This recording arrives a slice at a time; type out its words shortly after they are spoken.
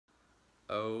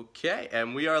Okay,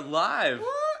 and we are live.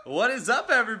 What is up,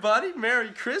 everybody? Merry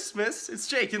Christmas. It's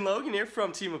Jake and Logan here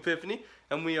from Team Epiphany,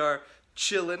 and we are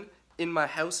chilling in my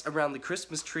house around the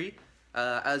Christmas tree.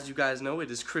 As you guys know,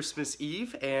 it is Christmas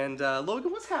Eve, and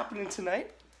Logan, what's happening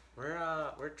tonight? We're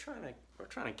trying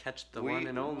to catch the one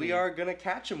and only. We are gonna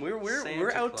catch him.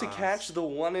 We're out to catch the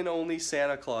one and only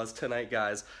Santa Claus tonight,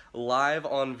 guys, live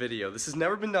on video. This has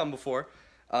never been done before,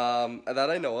 that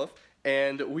I know of.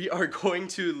 And we are going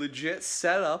to legit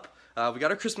set up, we got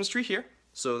our Christmas tree here,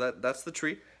 so that's the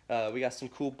tree. We got some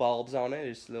cool bulbs on it.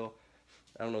 It's a little,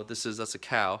 I don't know what this is, that's a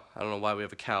cow. I don't know why we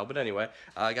have a cow, but anyway.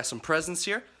 I got some presents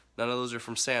here. None of those are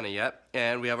from Santa yet.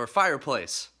 And we have our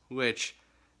fireplace, which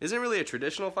isn't really a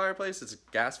traditional fireplace. It's a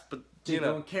gas, but you know.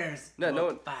 No one cares.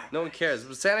 No one cares.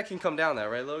 But Santa can come down there,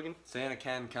 right, Logan? Santa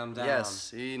can come down.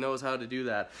 Yes, he knows how to do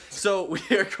that. So we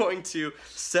are going to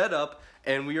set up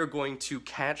and we are going to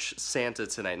catch Santa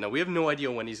tonight. Now, we have no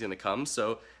idea when he's going to come,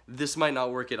 so this might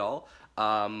not work at all.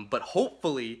 But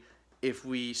hopefully, if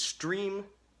we stream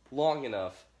long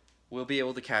enough, we'll be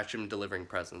able to catch him delivering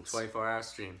presents. 24-hour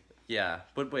stream. Yeah,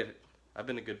 but wait, I've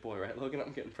been a good boy, right, Logan?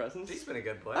 I'm getting presents? He's been a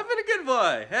good boy. I've been a good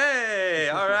boy. Hey,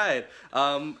 all right.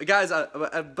 Guys,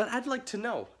 but I'd like to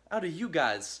know, out of you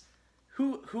guys,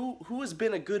 who has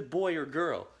been a good boy or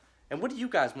girl? And what do you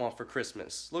guys want for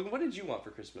Christmas? Logan, what did you want for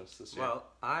Christmas this year? Well,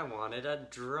 I wanted a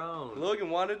drone. Logan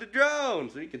wanted a drone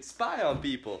so he could spy on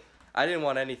people. I didn't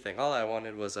want anything. All I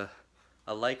wanted was a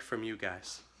like from you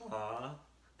guys. Aww.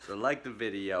 So like the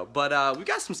video. But we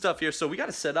got some stuff here, so we got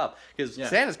to set up. Because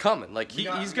Santa's coming. Like,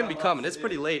 he's going to be coming. It's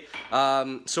pretty late.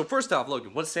 So first off,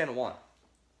 Logan, what does Santa want?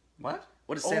 What?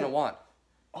 What does Santa want?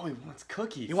 Oh, he wants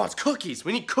cookies. He wants cookies.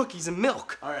 We need cookies and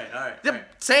milk. All right.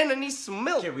 Santa needs some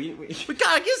milk. Okay, we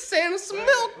gotta get Santa some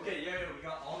milk. Okay, yeah, we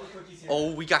got all the cookies here.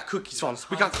 Oh, we got cookies on us.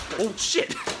 Oh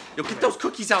shit. Yo, get those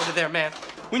cookies out of there, man.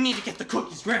 We need to get the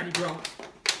cookies ready, bro.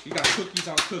 We got cookies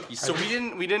on cookies. So we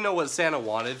didn't know what Santa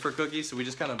wanted for cookies, so we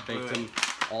just kind of baked him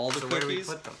all the cookies. Where do we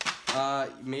put them?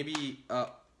 Maybe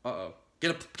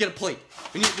Get a plate.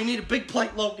 We need a big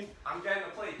plate, Logan. I'm getting a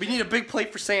plate. We need a big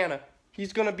plate for Santa.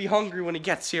 He's gonna be hungry when he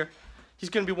gets here. He's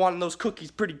gonna be wanting those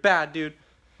cookies pretty bad, dude.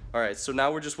 Alright, so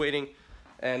now we're just waiting,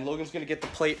 and Logan's gonna get the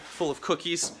plate full of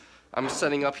cookies. I'm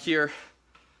setting up here.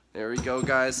 There we go,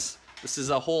 guys. This is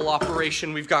a whole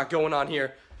operation we've got going on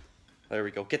here. There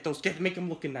we go. Make them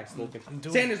looking nice, Logan.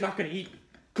 Santa's not gonna eat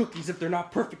cookies if they're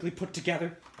not perfectly put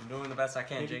together. I'm doing the best I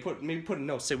can, Jake. Maybe put a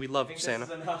note. Say we love you, Santa.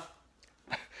 This is enough.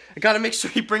 I gotta make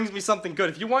sure he brings me something good.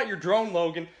 If you want your drone,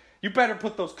 Logan, you better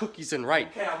put those cookies in right.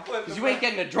 Okay, I'm putting them. Because you ain't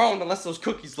getting a drone unless those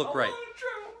cookies look right.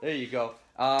 There you go.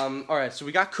 Alright, so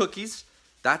we got cookies.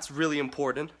 That's really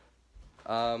important.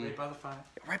 Right by the fire.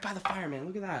 Right by the fire, man.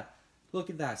 Look at that. Look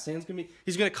at that.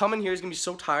 He's gonna come in here. He's gonna be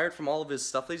so tired from all of his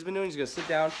stuff that he's been doing. He's gonna sit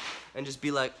down and just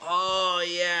be like, oh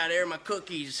yeah, there are my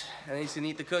cookies. And he's gonna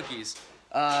eat the cookies.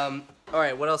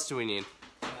 Alright, what else do we need?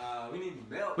 We need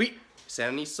milk.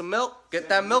 Santa needs some milk. Get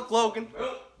that milk, Logan.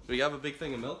 Do we have a big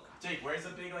thing of milk? Jake, where's the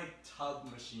big like tub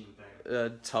machine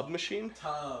thing? Tub machine?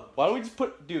 Tub. Why don't we just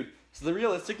put, dude, so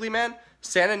realistically, man,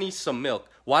 Santa needs some milk.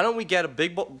 Why don't we get a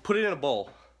big bowl, put it in a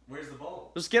bowl. Where's the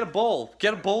bowl? Just get a bowl.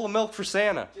 Get a bowl of milk for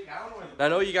Santa. Jake, I don't know where the I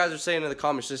know you guys are saying in the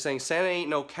comments, they're saying Santa ain't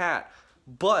no cat,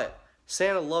 but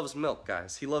Santa loves milk,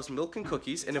 guys. He loves milk and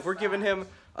cookies, and if we're giving him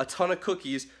a ton of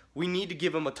cookies, we need to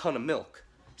give him a ton of milk.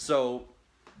 So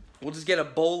we'll just get a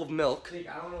bowl of milk. Jake,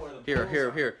 I don't know where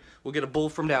the Here. We'll get a bowl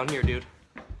from down here, dude.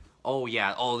 Oh,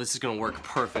 yeah. Oh, this is going to work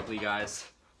perfectly, guys.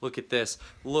 Look at this.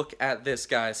 Look at this,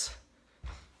 guys.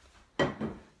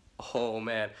 Oh,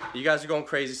 man. You guys are going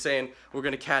crazy saying we're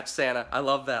going to catch Santa. I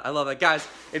love that. I love that. Guys,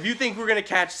 if you think we're going to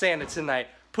catch Santa tonight,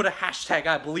 put a hashtag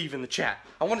I believe in the chat.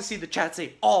 I want to see the chat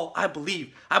say, oh, I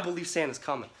believe. I believe Santa's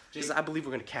coming. Because I believe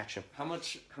we're going to catch him. How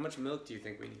much milk do you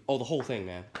think we need? Oh, the whole thing,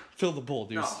 man. Fill the bowl,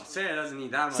 dude. No, Santa doesn't need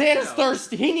that much. Santa's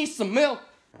thirsty. He needs some milk.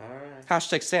 Alright.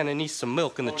 Hashtag Santa needs some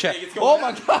milk in the chat. Jake, Oh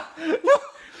my god! No!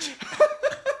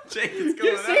 Jake, it's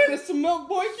going Give Santa some milk,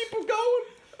 boy. Keep him going.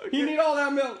 Okay. He need all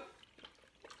that milk.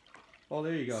 Oh,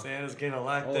 there you go. Santa's gonna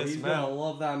like this milk. He's gonna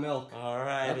love that milk.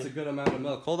 Alright. That's a good amount of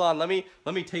milk. Hold on, let me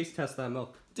taste test that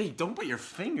milk. Dude, don't put your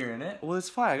finger in it. Well, it's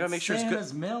fine. I gotta make sure it's good.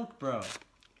 Santa's milk, bro.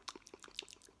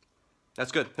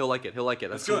 That's good. He'll like it. He'll like it.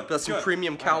 That's good. That's some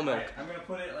premium cow milk. Right. I'm gonna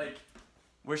put it like.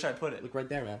 Where should I put it? Look right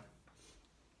there, man.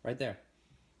 Right there.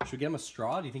 Should we get him a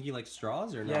straw? Do you think he likes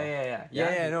straws or no?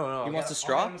 Yeah, no. He wants a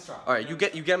straw? All right, you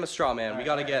get him a straw, man. We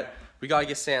gotta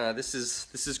get Santa. This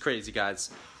is crazy,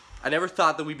 guys. I never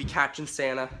thought that we'd be catching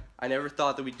Santa. I never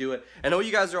thought that we'd do it. I know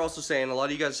you guys are also saying, a lot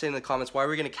of you guys are saying in the comments, why are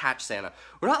we gonna catch Santa?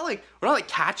 We're not like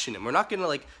catching him. We're not gonna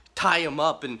like tie him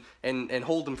up and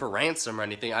hold him for ransom or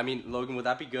anything. I mean, Logan, would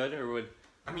that be good, or would?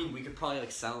 I mean, we could probably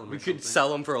like sell him. We could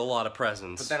sell him for a lot of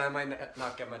presents. But then I might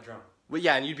not get my drum. Well,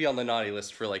 yeah, and you'd be on the naughty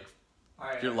list for like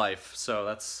your life. So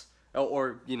that's,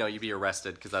 or you know, you'd be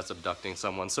arrested because that's abducting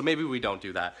someone. So maybe we don't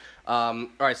do that. All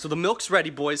right, so the milk's ready,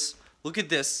 boys. Look at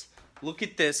this. Look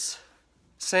at this.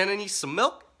 Santa needs some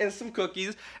milk and some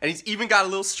cookies, and he's even got a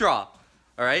little straw.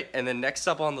 All right, and then next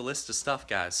up on the list of stuff,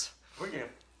 guys. We're gonna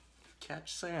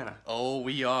catch Santa. Oh,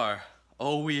 we are.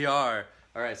 Oh, we are.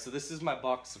 All right, so this is my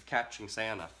box of catching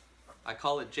Santa. I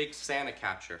call it Jake's Santa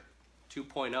Catcher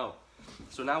 2.0.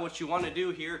 So now what you want to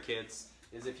do here, kids,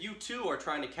 is if you too are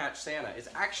trying to catch Santa, it's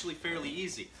actually fairly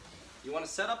easy. You want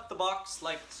to set up the box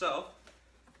like so,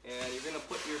 and you're going to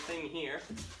put your thing here,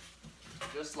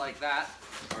 just like that.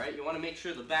 All right, you want to make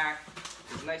sure the back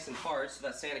is nice and hard so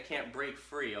that Santa can't break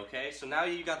free, okay? So now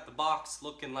you got the box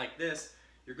looking like this.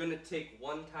 You're going to take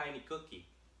one tiny cookie,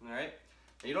 all right?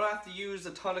 And you don't have to use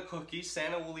a ton of cookies.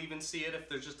 Santa will even see it if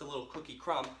there's just a little cookie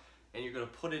crumb. And you're going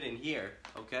to put it in here,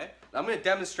 okay? Now, I'm going to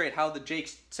demonstrate how the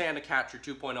Jake's Santa Catcher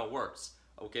 2.0 works,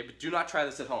 okay? But do not try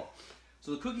this at home.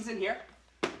 So the cookie's in here.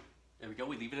 There we go.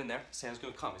 We leave it in there. Santa's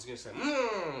going to come. He's going to say,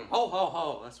 ho, ho,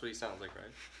 ho. That's what he sounds like, right?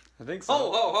 I think so.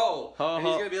 Ho, ho, ho. Ho, and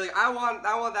ho. he's going to be like, I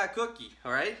want that cookie,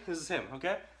 all right? This is him,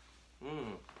 okay?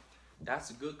 That's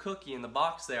a good cookie in the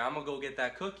box there. I'm going to go get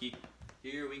that cookie.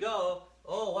 Here we go.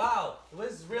 Oh, wow.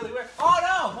 This is really weird. Oh,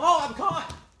 no. Oh, I'm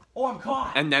caught. Oh, I'm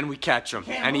caught. And then we catch him,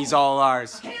 and move. he's all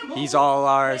ours. He's all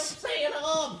ours.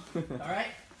 All right,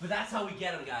 but that's how we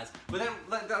get him, guys. But then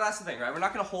that's the thing, right? We're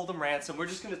not gonna hold him ransom. We're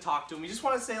just gonna talk to him. We just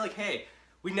want to say like, hey,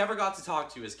 we never got to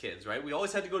talk to you as kids, right? We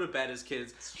always had to go to bed as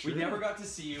kids. We never got to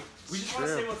see you. We just want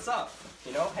to say what's up,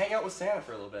 you know? Hang out with Santa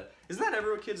for a little bit. Isn't that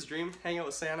every kid's dream? Hang out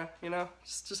with Santa, you know?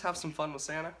 Just have some fun with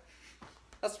Santa.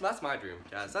 That's my dream,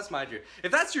 guys. That's my dream.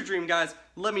 If that's your dream, guys,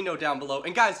 let me know down below.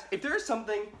 And guys, if there is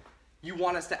something you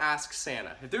want us to ask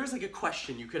Santa, if there was like a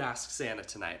question you could ask Santa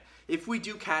tonight, if we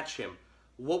do catch him,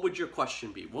 what would your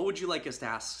question be? What would you like us to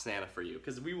ask Santa for you?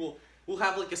 Because we'll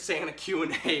have like a Santa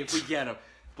Q&A if we get him.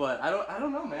 But I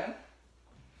don't know, man.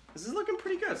 This is looking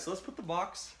pretty good. So let's put the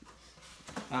box.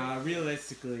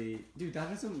 Realistically, dude,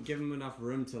 that doesn't give him enough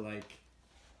room to like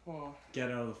get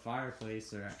out of the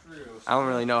fireplace or. True. I don't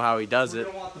really know how he does We're it.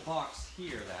 gonna want the box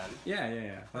here then.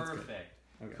 Yeah. That's Perfect.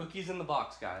 good. Okay. Cookies in the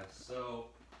box, guys. So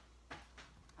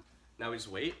now we just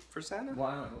wait for Santa?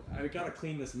 Wow, I gotta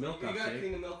clean this milk up, We gotta Jake.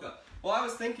 clean the milk up. Well, I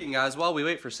was thinking, guys, while we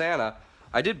wait for Santa,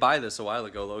 I did buy this a while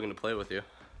ago, Logan, to play with you.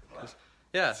 What?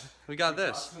 Yeah, we got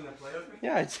this. Gonna play with me?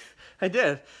 Yeah, I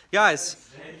did. Guys,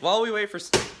 while we wait for...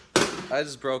 I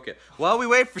just broke it. While we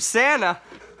wait for Santa,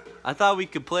 I thought we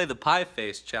could play the pie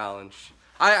face challenge.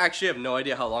 I actually have no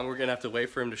idea how long we're gonna have to wait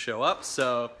for him to show up,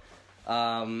 so...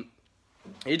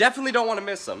 you definitely don't want to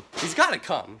miss him. He's gotta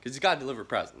come, because he's gotta deliver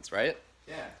presents, right?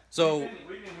 Yeah. So... We've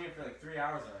been here for like 3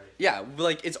 hours already. Yeah,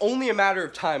 like, it's only a matter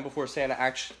of time before Santa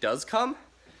actually does come.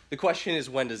 The question is,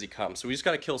 when does he come? So we just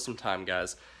gotta kill some time,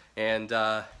 guys. And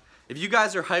if you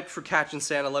guys are hyped for catching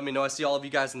Santa, let me know. I see all of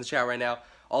you guys in the chat right now.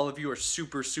 All of you are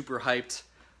super, super hyped.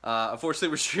 Unfortunately,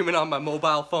 we're streaming on my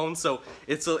mobile phone, so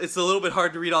it's a little bit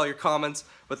hard to read all your comments.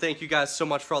 But thank you guys so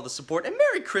much for all the support. And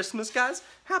Merry Christmas, guys.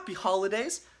 Happy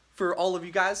holidays for all of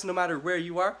you guys, no matter where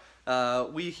you are.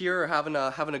 We here are having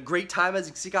a great time. As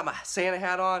you can see, got my Santa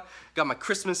hat on, got my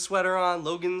Christmas sweater on.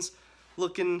 Logan's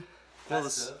looking,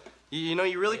 well, you know,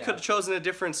 you really could have chosen a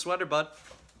different sweater, bud.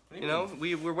 You know,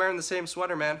 we're wearing the same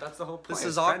sweater, man. That's the whole point. This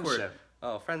is awkward. Friendship.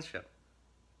 Oh, friendship.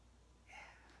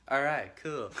 All right,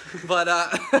 cool. But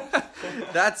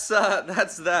that's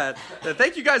that.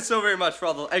 Thank you guys so very much for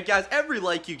all the guys. Every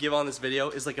like you give on this video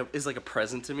is like a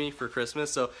present to me for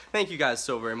Christmas. So thank you guys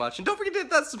so very much, and don't forget to hit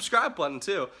that subscribe button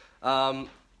too.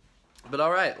 But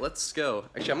all right, let's go.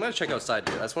 Actually, I'm gonna check outside,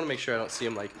 dude. I just want to make sure I don't see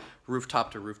him like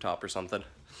rooftop to rooftop or something.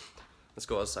 Let's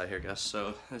go outside here, guys.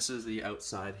 So this is the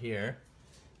outside here.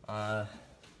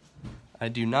 I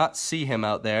do not see him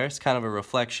out there. It's kind of a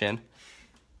reflection.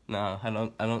 No, I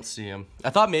don't see him. I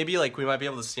thought maybe like we might be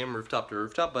able to see him rooftop to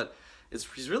rooftop, but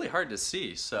he's really hard to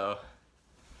see. So,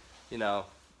 you know,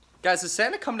 guys, has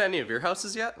Santa come to any of your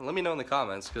houses yet? Let me know in the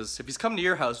comments, because if he's come to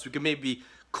your house, we could maybe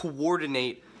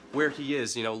coordinate where he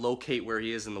is. You know, locate where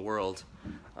he is in the world.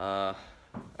 All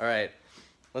right,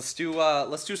 let's do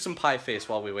some pie face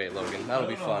while we wait, Logan. That'll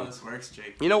be fun. I don't know how this works,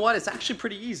 Jake. You know what? It's actually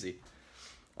pretty easy.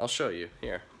 I'll show you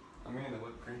here. I'm getting the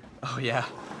whipped cream. Oh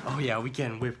yeah, we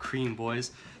getting whipped cream,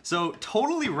 boys. So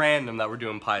totally random that we're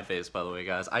doing pie face, by the way,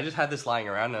 guys. I just had this lying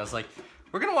around and I was like,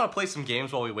 we're gonna want to play some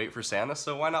games while we wait for Santa,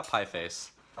 so why not pie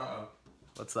face? Uh-oh.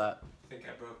 What's that? I think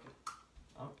I broke it.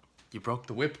 Oh. You broke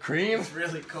the whipped cream? It's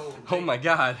really cold. Oh my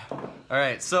god.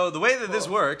 Alright, so the way that this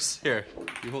works... Here,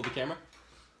 you hold the camera.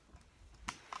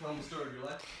 Tell me the story of your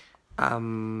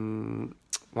life.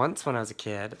 Once when I was a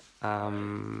kid,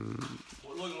 Logan,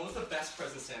 what was the best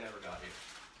present Santa ever got you?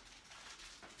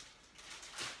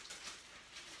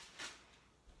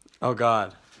 oh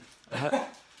god.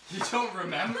 You don't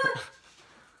remember?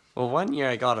 Well, one year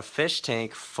I got a fish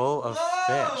tank full of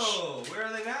Oh, where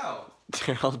are they now? fish.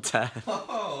 They're all dead.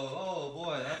 Oh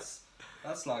boy,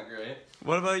 that's not great.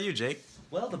 What about you, Jake?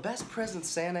 Well, the best present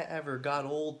Santa ever got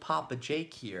old Papa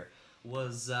Jake here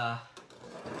was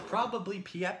probably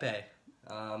Piepe.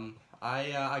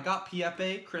 I got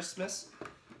Piepe Christmas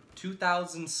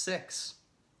 2006,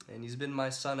 and he's been my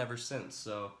son ever since.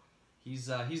 So he's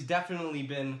definitely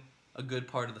been a good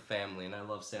part of the family, and I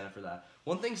love Santa for that.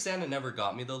 One thing Santa never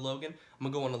got me though, Logan. I'm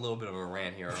gonna go on a little bit of a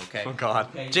rant here, okay? Oh God,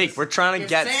 okay, Jake, we're trying to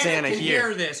get Santa can here.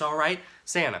 Hear this, all right?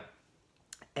 Santa.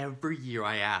 Every year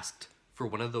I asked for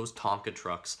one of those Tonka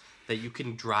trucks that you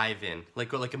can drive in,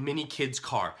 like a mini kid's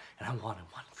car, and I wanted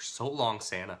one for so long,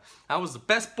 Santa. I was the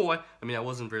best boy. I mean, I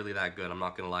wasn't really that good. I'm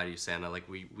not gonna lie to you, Santa. Like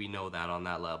we know that on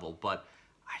that level, but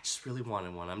I just really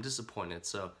wanted one. I'm disappointed.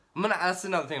 So that's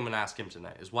another thing I'm gonna ask him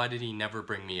tonight is why did he never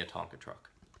bring me a Tonka truck?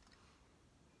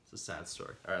 It's a sad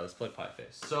story. All right, let's play Pie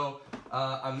Face. So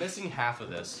I'm missing half of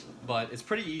this, but it's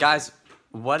pretty easy. Guys,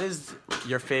 what is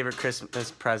your favorite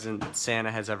Christmas present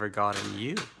Santa has ever gotten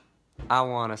you? I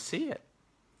want to see it.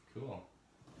 Cool.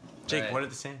 Jake, Right. what did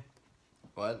they say?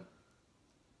 What?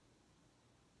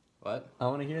 What? I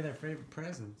want to hear their favorite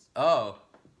presents. Oh,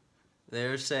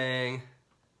 they're saying,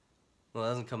 well, it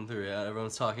hasn't come through yet.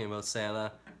 Everyone's talking about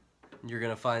Santa. You're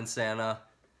gonna find Santa.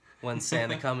 When's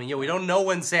Santa coming? Yo, we don't know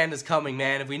when Santa's coming,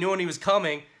 man. If we knew when he was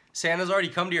coming, Santa's already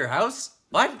come to your house?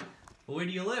 What? Well, where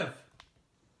do you live?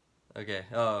 Okay,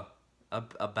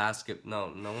 a basket. No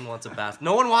one wants a basket.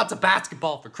 No one wants a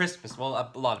basketball for Christmas. Well,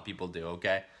 a lot of people do,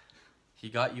 okay? He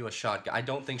got you a shotgun. I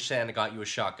don't think Santa got you a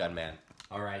shotgun, man.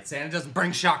 Alright, Santa doesn't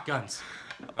bring shotguns.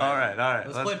 All right.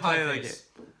 Let's play Pie Face.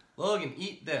 Logan,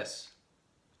 eat this.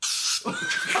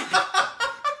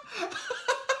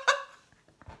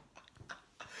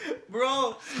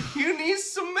 Bro, you need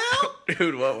some milk.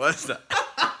 Dude, what was that?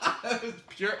 That was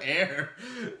pure air.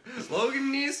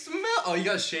 Logan needs some milk. Oh, you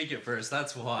gotta shake it first.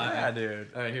 That's why. Yeah,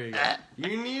 dude. All right, here you go.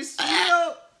 You need some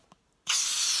milk.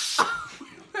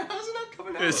 How's it not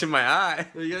coming out? It's in my eye.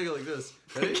 You gotta go like this.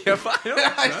 Ready?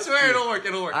 I I swear it'll work.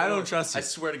 It'll work. I It'll don't work. trust you. I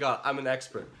swear to God, I'm an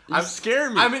expert. You scare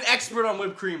me. I'm an expert on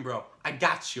whipped cream, bro. I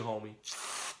got you, homie.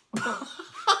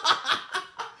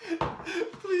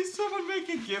 Please, someone make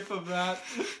a gif of that.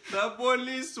 That boy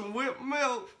needs some whipped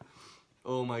milk.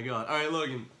 Oh my God. All right,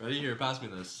 Logan. Ready? Here, pass me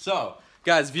this. So,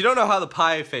 guys, if you don't know how the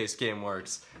Pie Face game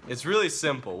works, it's really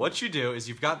simple. What you do is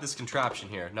you've got this contraption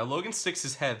here. Now, Logan sticks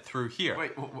his head through here.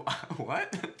 Wait,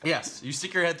 what? Yes, you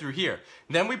stick your head through here.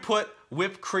 Then we put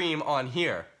whipped cream on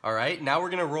here. All right? Now we're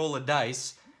going to roll a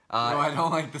dice. No, I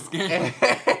don't like this game.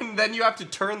 And then you have to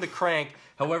turn the crank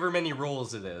however many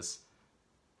rolls it is.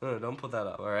 No, don't put that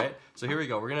up, all right? So here we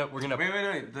go. We're gonna.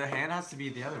 Wait. The hand has to be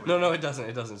the other way. No, it doesn't.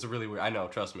 It doesn't. It's really weird. I know.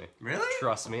 Trust me. Really?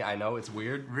 Trust me. I know it's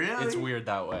weird. Really? It's weird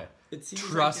that way. It seems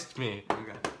Trust me.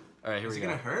 Okay. All right, here Is we it go.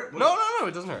 gonna hurt? No,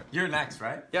 it doesn't hurt. You're next,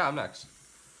 right? Yeah, I'm next.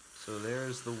 So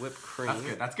there's the whipped cream.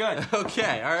 That's good.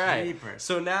 Okay, all right. Jeepers.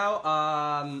 So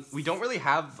now, we don't really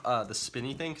have the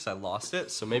spinny thing because I lost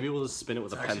it. So maybe we'll just spin it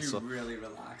with a pencil. It's actually really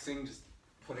relaxing, just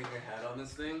putting your head on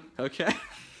this thing. Okay.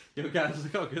 Yo guys,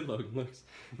 look how good Logan looks.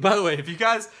 By the way, if you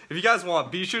guys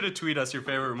want, be sure to tweet us your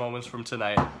favorite moments from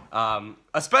tonight.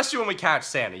 Especially when we catch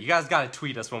Santa. You guys gotta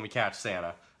tweet us when we catch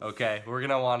Santa. Okay? We're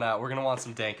gonna want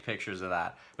some dank pictures of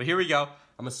that. But here we go. I'm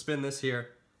gonna spin this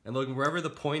here. And Logan, wherever the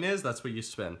point is, that's what you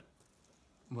spin.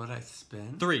 What I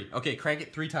spin? 3. Okay, crank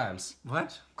it 3 times.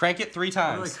 What? Crank it 3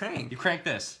 times. What do I crank? You crank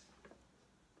this.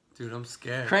 Dude, I'm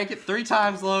scared. Crank it 3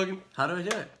 times, Logan. How do I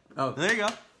do it? Oh, There you go.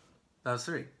 that was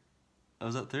 3. Oh,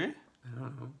 was that 3? I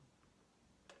don't know.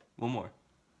 One more.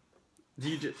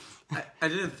 You just, I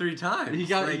did it 3 times. You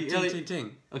got- like, you- ting, like- ting,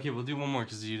 ting. Okay, we'll do one more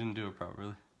because you didn't do it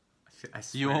properly. I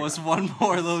swear You to owe us God. one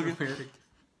more, Logan. I swear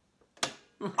to-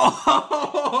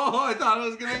 Oh, I thought it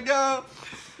was gonna go.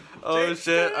 Oh Jake,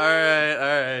 shit! All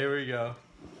right, here we go.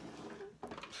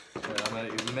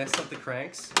 Alright, you messed up the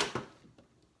cranks.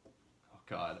 Oh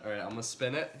God! All right, I'm gonna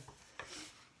spin it.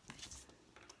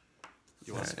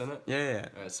 You want to spin it? Yeah.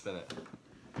 All right, spin it.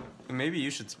 Maybe you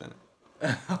should spin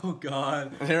it. Oh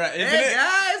God! Hey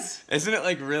guys! Isn't it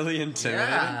like really intimidating?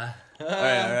 Yeah. All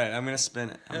right. I'm gonna spin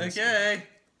it. Okay.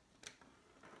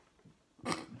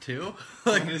 2?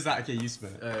 Like, is that okay? You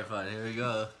spin it. All right, fine. Here we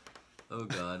go. Oh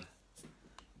God.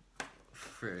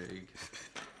 frig.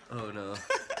 Oh no.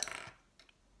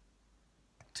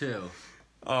 2.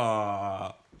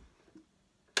 Aww.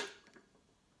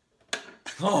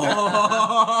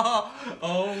 Oh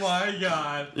my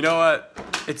god. You know what?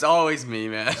 It's always me,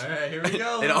 man. Alright, here we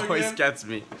go. It always gets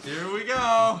me. Here we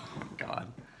go.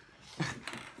 God.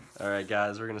 Alright,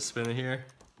 guys, we're gonna spin it here.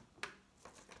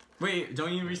 Wait,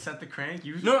 don't you reset the crank?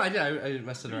 You No, I did. I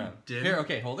messed it around. did? Here,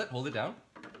 okay, hold it down.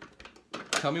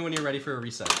 Tell me when you're ready for a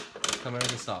reset. Tell me when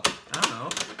to stop. I don't know.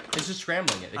 It's just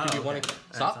scrambling it. It could be one.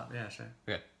 Stop. Yeah, sure.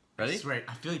 Okay. Ready? Wait,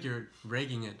 I feel like you're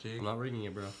rigging it, Jake. I'm not rigging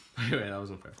it, bro. Wait, that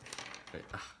wasn't fair. Wait.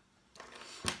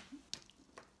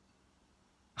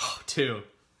 Oh, 2.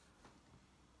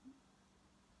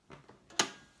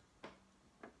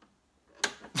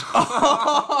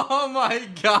 Oh my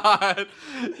god.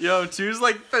 Yo, 2's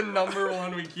like the number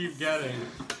 1 we keep getting.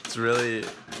 It's really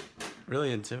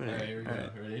intimidating. Alright, here we go.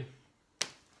 Ready?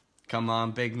 Come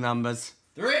on, big numbers.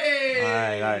 3!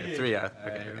 Alright, 3, yeah. Alright,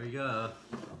 Okay. here we go.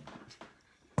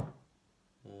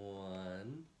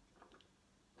 1.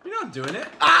 You're not doing it.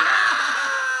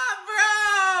 Ah,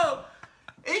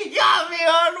 bro! He got me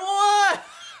on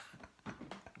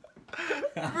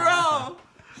 1! Bro!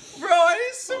 Bro, I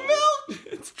need some milk!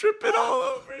 It's dripping all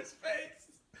over his face.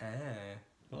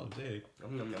 Oh, dude.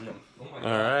 Nom, nom, nom, nom. Oh my god.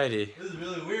 Alrighty. This is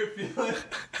really weird feeling.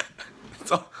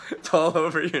 It's all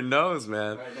over your nose,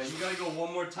 man. Alright, now you gotta go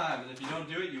one more time, and if you don't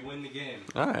do it, you win the game.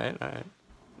 Alright.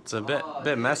 It's a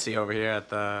bit messy over here at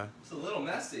the It's a little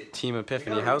messy. Team You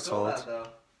Epiphany gotta household. refill that, though.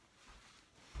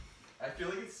 I feel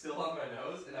like it's still on my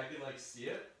nose, and I can, like, see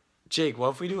it. Jake, what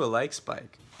if we do a like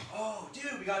spike? Oh,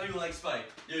 dude, we gotta do a like spike.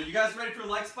 Dude, you guys ready for a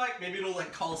like spike? Maybe it'll,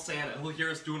 like, call Santa. He'll hear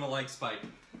us doing a like spike.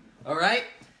 Alright?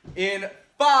 In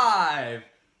 5,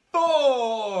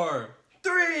 4,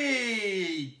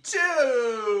 3,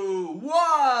 2,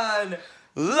 1.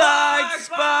 Like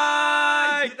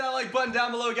spike! Hit that like button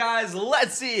down below, guys.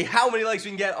 Let's see how many likes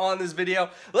we can get on this video.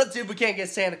 Let's see if we can't get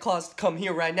Santa Claus to come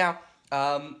here right now.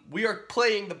 We are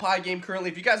playing the pie game currently.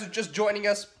 If you guys are just joining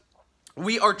us,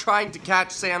 we are trying to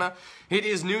catch Santa. It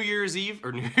is New Year's Eve,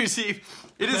 or New Year's Eve.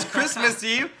 It is Christmas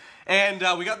Eve, and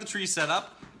we got the tree set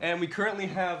up, and we currently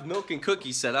have milk and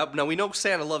cookies set up. Now, we know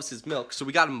Santa loves his milk, so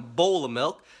we got him a bowl of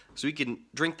milk, so he can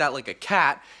drink that like a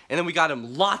cat, and then we got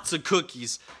him lots of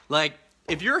cookies. Like,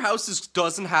 if your house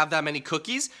doesn't have that many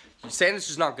cookies, Santa's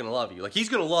just not gonna love you. Like, he's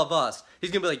gonna love us.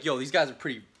 He's gonna be like, yo, these guys are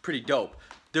pretty dope.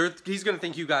 He's gonna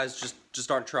think you guys just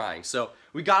aren't trying. So,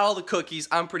 we got all the cookies.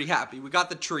 I'm pretty happy. We got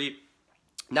the treat.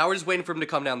 Now we're just waiting for him to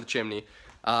come down the chimney.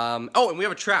 Oh, and we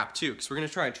have a trap, too, because we're going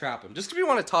to try and trap him. Just because we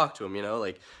want to talk to him, you know?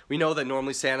 Like, we know that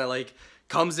normally Santa, like,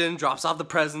 comes in, drops off the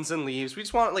presents, and leaves. We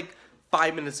just want, like,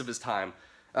 5 minutes of his time.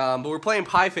 But we're playing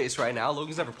Pie Face right now.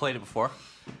 Logan's never played it before.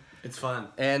 It's fun.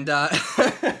 And,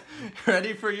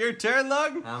 ready for your turn,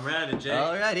 Logan? I'm ready, Jake.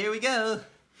 Alright, here we go.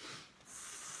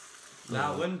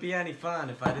 Now, it wouldn't be any fun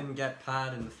if I didn't get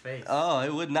pied in the face. Oh,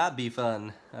 it would not be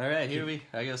fun. Alright, I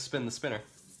gotta spin the spinner.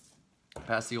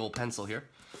 Pass the old pencil here.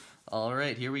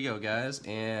 Alright, here we go, guys.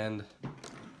 And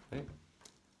wait.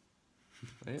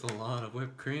 It's a lot of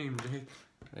whipped cream, Jake.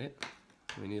 Wait.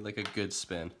 We need like a good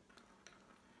spin.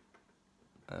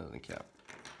 That doesn't count.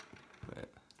 Wait.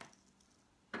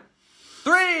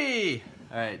 3!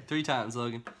 Alright, 3 times,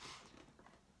 Logan.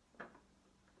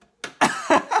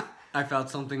 I felt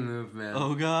something move, man.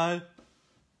 Oh god.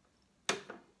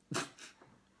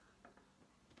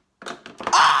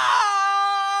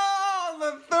 Oh!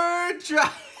 The 3rd try!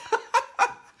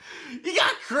 You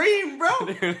got cream, bro!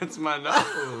 Dude, it's my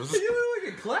nose. You look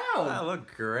like a clown! I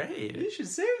look great. You should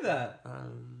save that.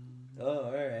 Oh,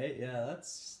 alright. Yeah,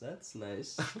 that's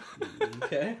nice.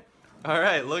 Okay.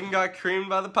 Alright, Logan got creamed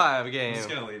by the pie game. I'm just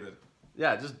gonna leave it.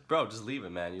 Yeah, just leave it,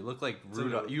 man. You look like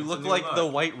Rudolph. You it's look a new like look. the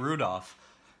white Rudolph.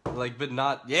 Like, but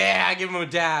not. Yeah, give him a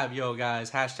dab, yo,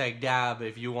 guys. Hashtag dab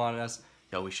if you want us.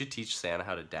 Yo, we should teach Santa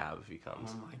how to dab if he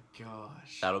comes. Oh my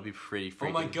gosh. That'll be pretty freaking.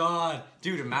 Oh my god.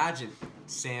 Dude, imagine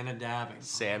Santa dabbing.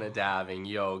 Santa dabbing,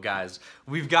 yo, guys.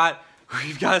 We've got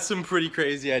some pretty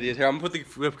crazy ideas here. I'm gonna put the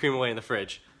whipped cream away in the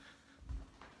fridge.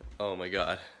 Oh my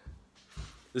god.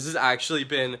 This has actually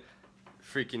been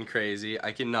freaking crazy.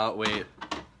 I cannot wait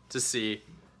to see.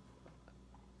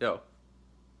 Yo.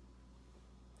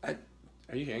 Are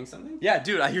you hearing something? Yeah,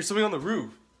 dude, I hear something on the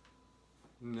roof.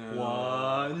 No.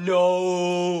 What?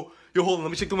 No. Yo, hold on.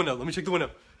 Let me check the window.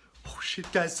 Oh,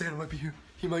 shit, guys. Santa might be here.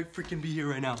 He might freaking be here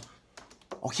right now.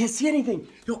 Oh, I can't see anything.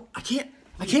 Yo, I can't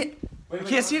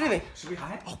see anything. Should we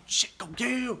hide? Oh, shit. Go get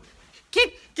you.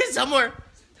 Get somewhere.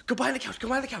 Go behind the couch.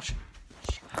 Shit.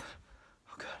 Oh,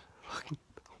 God.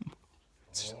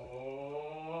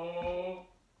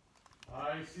 Oh,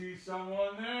 I see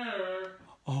someone there.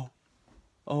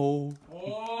 Oh.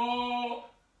 Oh.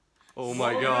 Oh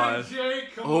my Slow God. down,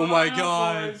 Jake. Come Oh my on,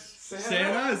 God. boys.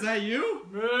 Santa, is that you?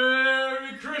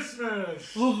 Merry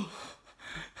Christmas.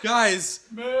 Guys,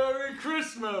 Merry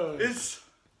Christmas. it's...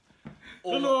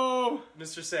 Oh, Hello.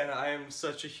 Mr. Santa, I am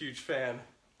such a huge fan.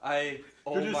 Good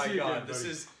to my see you God, again,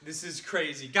 buddy. this is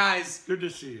crazy. Guys, Good to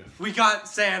see you. we got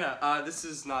Santa. This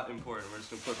is not important. We're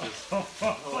just gonna put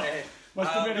this away. Must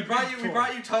have been a we brought big you. We toy.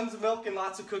 brought you tons of milk and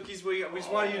lots of cookies. We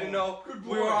just wanted you to know good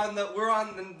we're boy. on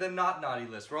the not naughty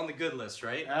list. We're on the good list,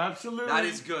 right? Absolutely. That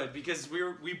is good because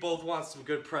we both want some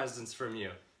good presents from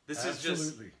you.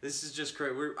 Absolutely. This is just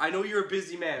great. I know you're a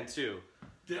busy man too.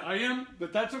 I am,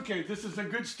 but that's okay. This is a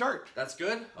good start. That's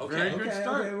good. Okay. Very good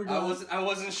start. Okay, we're I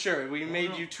wasn't sure. We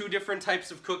made you 2 different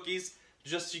types of cookies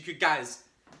just so you could guys.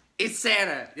 It's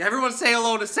Santa. Everyone say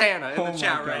hello to Santa in the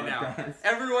chat right now. guys.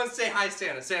 Everyone say hi,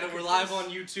 Santa. Santa, we're live on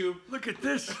YouTube. Look at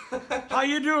this. How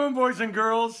you doing, boys and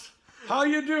girls? How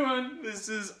you doing? This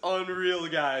is unreal,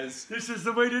 guys. This is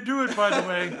the way to do it, by the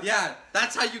way. Yeah,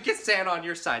 that's how you get Santa on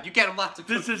your side. You get him lots of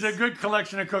cookies. This is a good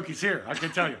collection of cookies here, I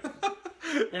can tell you.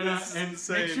 And, This is and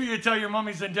insane. make sure you tell your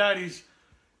mummies and daddies,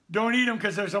 don't eat them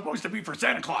because they're supposed to be for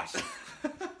Santa Claus.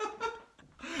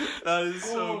 That is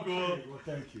so Okay, cool. Well,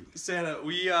 thank you. Santa,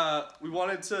 we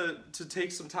wanted to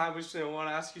take some time. We just want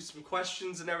to ask you some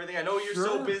questions and everything. I know you're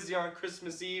so Sure. busy on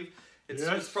Christmas Eve. It's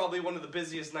Yes. probably one of the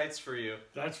busiest nights for you.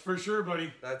 That's for sure,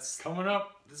 buddy. That's Coming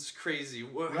up This is crazy.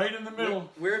 right in the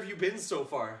middle. Where have you been so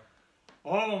far?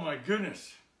 Oh my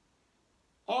goodness.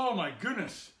 Oh my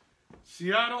goodness.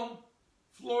 Seattle,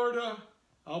 Florida,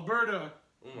 Alberta,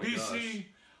 Oh my BC. gosh.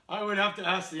 I would have to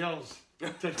ask the elves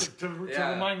to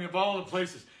Yeah. remind me of all the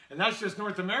places. And that's just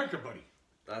North America, buddy.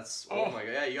 That's Oh. my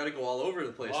god. Yeah, you got to go all over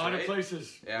the place, A lot right? of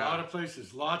places. Yeah. A lot of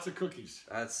places. Lots of cookies.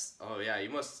 That's yeah. You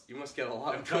must get a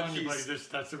lot I'm of telling you, cookies. buddy,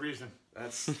 that's the reason.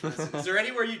 That's is there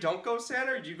anywhere you don't go,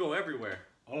 Santa, or do you go everywhere?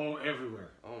 Oh,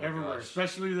 everywhere. Oh my everywhere. gosh.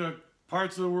 Especially the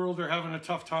parts of the world that are having a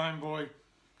tough time, boy.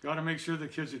 Got to make sure the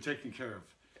kids are taken care of.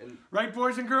 And Right,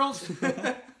 boys and girls?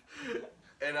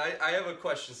 and I have a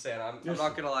question, Santa. I'm Yes,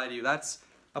 not sir. gonna lie to you. That's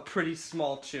a pretty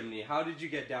small chimney. How did you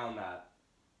get down that?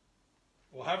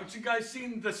 Well, haven't you guys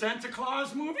seen the Santa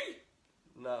Claus movie?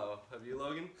 No. Have you,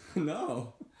 Logan?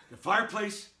 No. The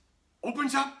fireplace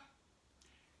opens up,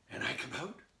 and I come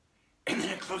out, and then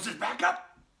it closes back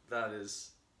up. That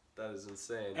is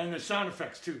insane. And the sound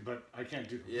effects, too, but I can't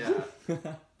do them.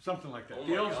 Yeah. Something like that. Oh The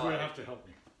my elves would God. have to help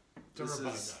me to This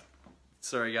revive is- that.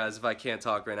 Sorry guys if I can't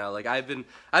talk right now. Like I've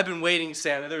been waiting,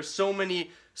 Santa. There's so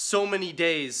many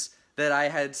days that I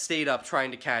had stayed up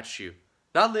trying to catch you.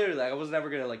 Not literally. Like, I was never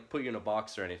gonna like put you in a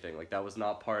box or anything. Like that was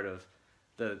not part of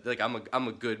the like. I'm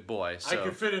a good boy. I So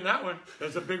could fit in that one.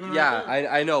 That's a big one. yeah, Right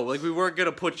I know. Like we weren't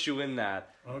gonna put you in that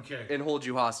there. Okay. and hold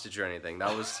you hostage or anything.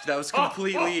 That was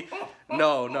completely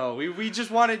no. We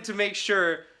just wanted to make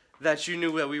sure that you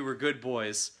knew that we were good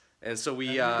boys, and so we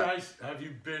And you guys, have you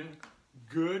been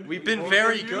good? We've been Both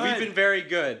very of you? good. We've been very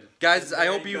good, guys. I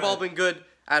Very hope you've all good. been good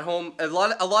at home. A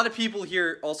lot of people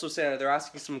here also, Santa. They're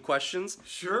asking some questions.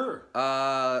 Sure.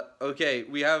 Okay,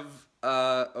 we have.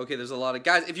 Okay, there's a lot of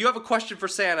guys. If you have a question for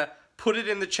Santa, put it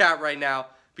in the chat right now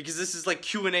because this is like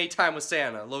Q&A time with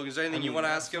Santa. Logan, is there anything you want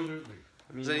to ask him?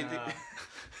 Absolutely. Is there anything?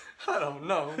 I don't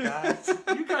know, guys.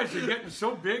 You guys are getting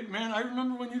so big, man. I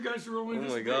remember when you guys were only Oh this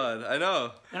my big. god, I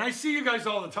know. And I see you guys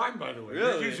all the time, by the way. You're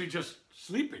Really? usually just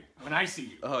sleeping when I see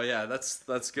you. Oh yeah, that's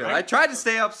good. Right? I tried to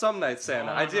stay up some nights, Santa.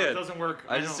 No, I no, did. It doesn't work.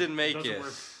 I just know. didn't make doesn't it.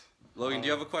 work. Logan, do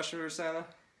you have a question for Santa?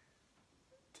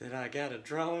 Did I get a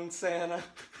drone, Santa?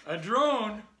 A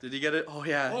drone? Did you get it? Oh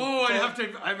yeah. Oh,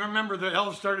 I remember the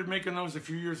elves started making those a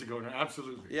few years ago. Now,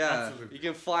 absolutely. Yeah, Absolutely. you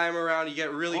can fly them around. You get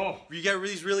Oh.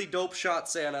 these really dope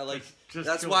shots, Santa. Like Just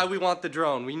that's kill why it. we want the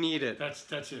drone. We need it. That's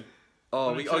it. Oh,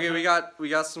 Wanna check that? we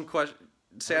got some questions.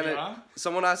 Santa, yeah?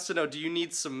 someone asked to know, do you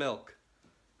need some milk?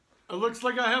 It looks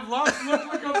like I have lots.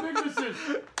 Look how big this is.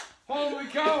 Holy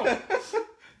cow.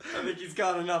 I think he's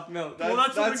got enough milk. Well,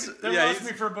 that yeah, lasts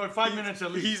me for about 5 minutes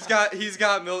at least. He's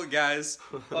got milk, guys.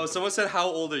 Oh, someone said, how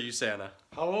old are you, Santa?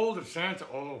 How old is Santa?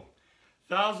 Oh,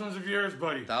 thousands of years,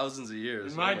 buddy. Thousands of years.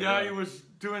 And my Oh daddy God. was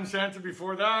doing Santa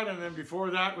before that, and then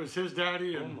before that was his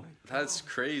daddy. And That's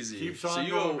crazy. Keeps so on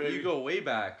you going, go baby. you go way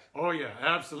back. oh yeah,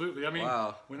 absolutely. I mean,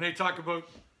 Wow. when they talk about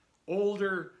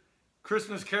older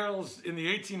Christmas carols in the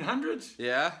 1800s,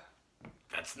 Yeah.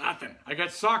 that's nothing. I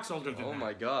got socks older than Oh that.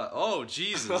 my God. Oh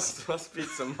Jesus. Must be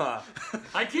some.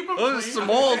 I keep them Those are clean. some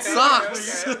old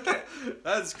socks.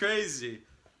 That's crazy.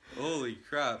 Holy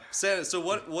crap, Santa. So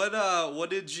what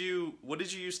did you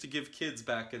used to give kids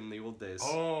back in the old days?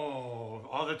 Oh,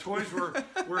 all the toys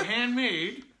were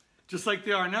handmade, just like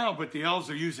they are now. But the elves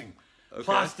are using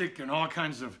plastic and all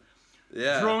kinds of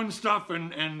drone stuff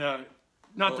and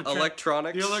not the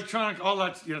electronics. The electronic, all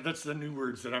that's that's the new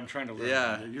words that I'm trying to learn.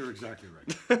 Yeah, you're exactly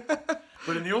right.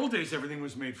 But in the old days, everything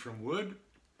was made from wood,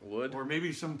 or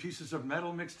maybe some pieces of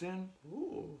metal mixed in.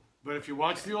 Ooh. But if you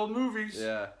watch the old movies,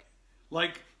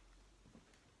 like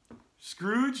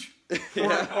Scrooge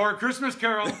or A Christmas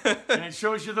Carol, and it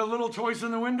shows you the little toys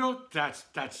in the window, that's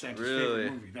Santa's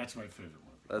favorite movie. That's my favorite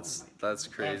movie. That's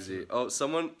crazy. Oh,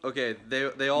 someone. Okay,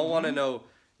 they all want to know,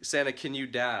 Santa, can you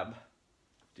dab?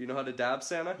 Do you know how to dab,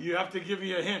 Santa? You have to give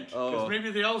me a hint, because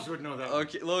maybe the elves would know that.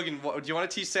 Okay, Logan, do you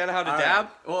want to teach Santa how to dab?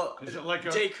 Well, is it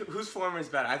like Jake, whose form is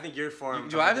better? I think your form.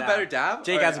 Do I have a better dab?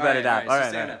 Jake has a better dab. All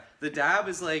right, Santa. The dab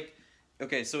is like,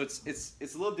 okay, so it's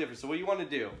a little different. So what you want to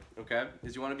do, okay,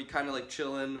 is you want to be kind of like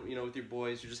chilling, with your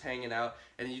boys. You're just hanging out,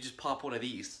 and then you just pop one of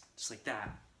these, just like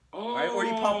that. Oh, right? Or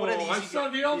you pop one of these. I saw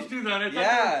the elves do that. I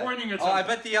thought they were pointing at something. I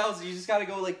bet the elves. You just gotta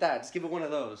go like that. Just give it one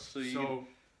of those. So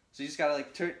you just gotta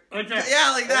like turn. Like that.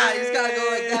 Yeah, like that. You just gotta go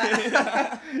like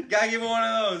that. Gotta give it one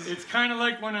of those. It's kind of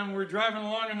like when we're driving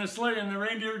along in the sleigh and the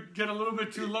reindeer get a little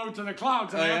bit too low to the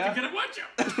clouds and they have to get it. Watch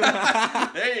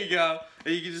out. There you go.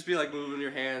 And you can just be like moving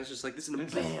your hands, just like this, and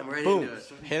bam, right boom. into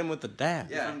it. Hit him with the dab.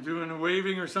 Yeah. I'm doing a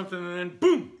waving or something, and then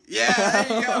boom. Yeah,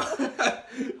 there you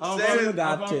go. Santa's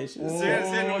adaptation.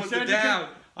 Santa's with the dab.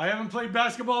 I haven't played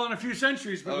basketball in a few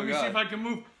centuries, but let me see if I can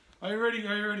move. Are you ready?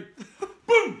 Are you ready?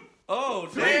 Boom. Oh,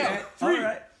 damn. Three. All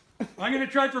right. I'm going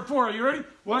to try for 4. Are you ready?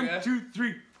 1, 2,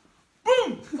 3.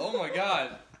 Boom! Oh, my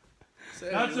God.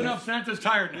 That's enough. Santa's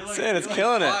tired. Santa's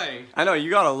killing it. I know. You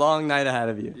got a long night ahead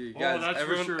of you. You guys,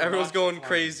 everyone's going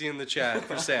crazy in the chat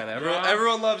for Santa.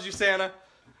 Everyone loves you, Santa.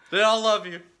 They all love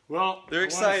you. Well, they're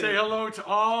excited. I want to say hello to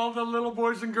all the little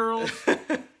boys and girls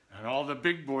and all the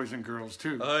big boys and girls,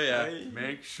 too. Oh, yeah.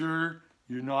 Make sure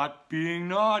you're not being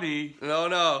naughty.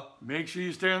 No. Make sure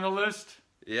you stay on the list.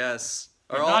 Yes.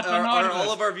 Are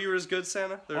all of our viewers good,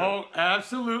 Santa? Oh,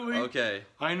 absolutely. Okay.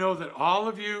 I know that all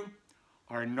of you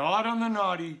are not on the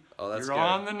naughty. Oh, that's You're good.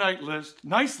 on the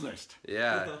nice list.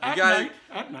 Yeah.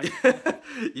 At night.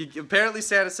 Apparently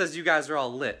Santa says you guys are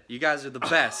all lit. You guys are the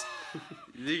best.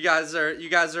 you guys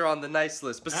are on the nice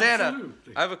list. But Santa,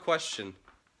 I have a question.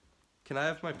 Can I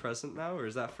have my present now, or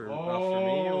is that for not for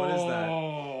me? What is that?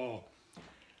 Oh.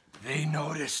 They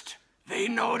noticed.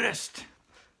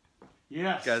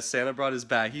 Yes. Guys, Santa brought his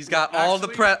bag. He's got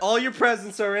all your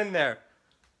presents are in there.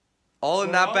 All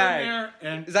in that bag.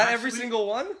 And is that every single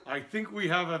one? I think we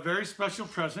have a very special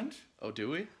present. Oh, do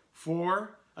we?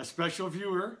 For a special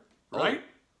viewer, right?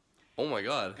 Oh my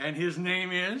God. And his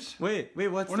name is... Wait,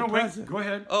 what's the present? Go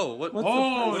ahead. Oh, what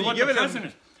are you giving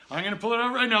him? I'm going to pull it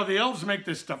out right now. The elves make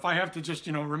this stuff. I have to just,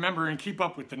 remember and keep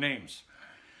up with the names.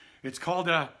 It's called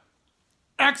a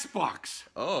Xbox.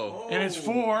 Oh. And it's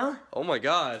for... Oh my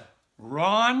God.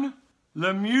 Ron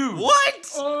Lemieux.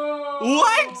 What?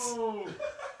 Oh. What?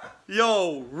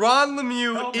 Yo, Ron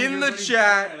Lemieux in the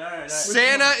chat. Right.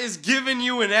 Santa is giving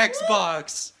you an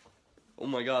Xbox. Oh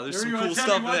my God, there's some cool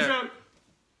stuff there.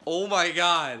 Oh my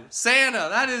God, Santa,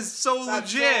 that is so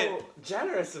legit. So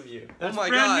generous of you. That's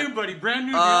brand God. New, buddy. Brand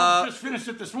new. Just finished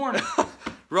it this morning.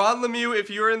 Ron Lemieux,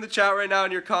 if you're in the chat right now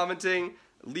and you're commenting,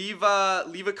 leave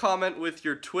a comment with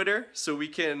your Twitter so we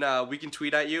can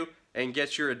tweet at you and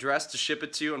get your address to ship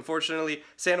it to you. Unfortunately,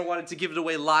 Santa wanted to give it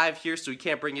away live here, so he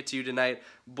can't bring it to you tonight.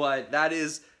 But that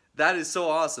is so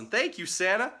awesome. Thank you,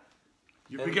 Santa.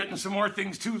 You'll be getting some more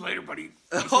things too later, buddy. You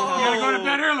gotta go to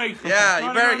bed early. Yeah,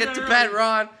 you better get to bed,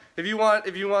 Ron. If you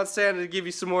want Santa to give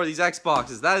you some more of these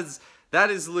Xboxes, that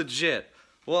is legit.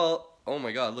 Well, oh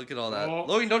my God, look at all that.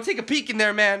 Logan, don't take a peek in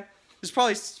there, man. There's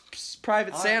probably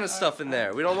private Santa stuff in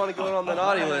there. We don't want to go on the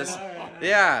naughty list.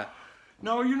 Yeah.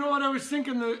 No, you know what I was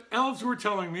thinking? The elves were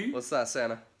telling me. What's that,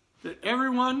 Santa? That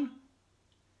everyone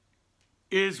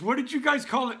is, what did you guys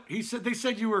call it? They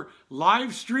said you were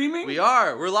live streaming? We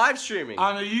are. We're live streaming.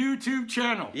 On a YouTube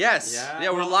channel. Yes.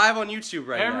 Yeah, we're live on YouTube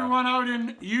right now. Everyone out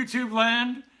in YouTube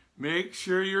land, make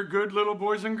sure your good little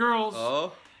boys and girls.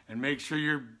 Oh. And make sure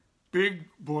your big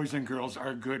boys and girls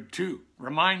are good too.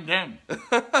 Remind them.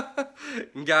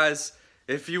 Guys,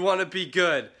 if you want to be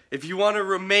good, if you want to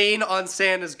remain on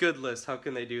Santa's good list, how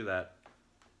can they do that?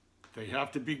 They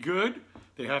have to be good.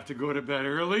 They have to go to bed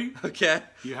early. Okay.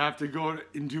 You have to go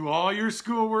and do all your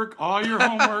schoolwork, all your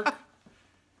homework.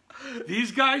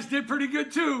 These guys did pretty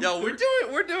good too. Yo,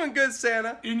 we're doing good,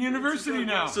 Santa. In university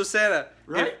now. So Santa,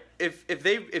 right?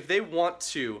 If they want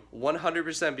to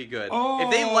 100% be good,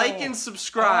 if they like and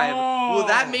subscribe, will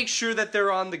that make sure that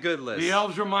they're on the good list? The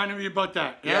elves reminded me about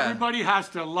that. Yeah. Everybody has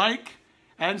to like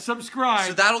and subscribe.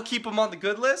 So that'll keep them on the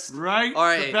good list? Right? All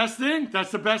right. The best thing?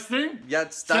 That's the best thing? Yeah,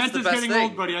 that's Santa's the best getting thing.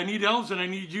 old, buddy. I need elves and I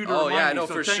need you to Oh, remind yeah, me. no,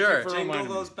 so for thank sure. You for Jingle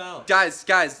reminding those me. bells.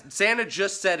 Guys, Santa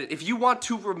just said it. If you want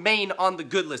to remain on the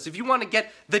good list, if you want to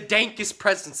get the dankest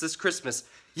presents this Christmas,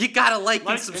 you gotta like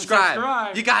and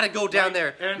subscribe. You gotta go down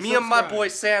there. Me and my boy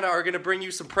Santa are gonna bring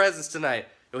you some presents tonight.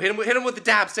 Yo, hit him with the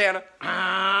dab, Santa.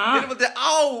 Hit him with the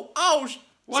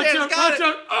Santa's got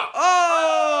it.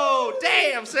 Oh,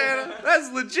 damn, Santa. That's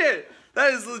legit.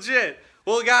 That is legit.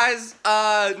 Well, guys,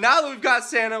 now that we've got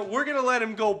Santa, we're going to let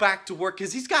him go back to work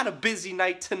because he's got a busy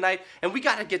night tonight, and we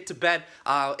got to get to bed.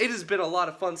 It has been a lot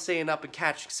of fun staying up and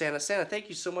catching Santa. Santa, thank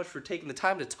you so much for taking the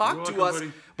time to talk to us.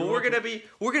 Buddy. But we're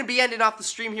gonna be ending off the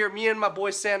stream here. Me and my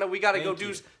boy Santa, we got to go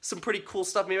do some pretty cool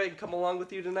stuff. Maybe I can come along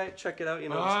with you tonight. Check it out,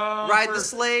 ride the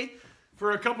sleigh.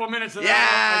 For a couple of minutes of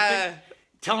that, I think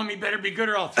telling me better be good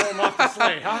or I'll throw him off the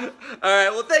sleigh, huh?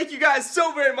 Alright, well thank you guys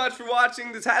so very much for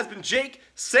watching. This has been Jake,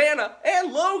 Santa,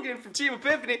 and Logan from Team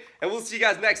Epiphany, and we'll see you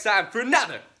guys next time for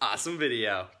another awesome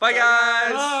video. Bye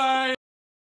guys! Bye!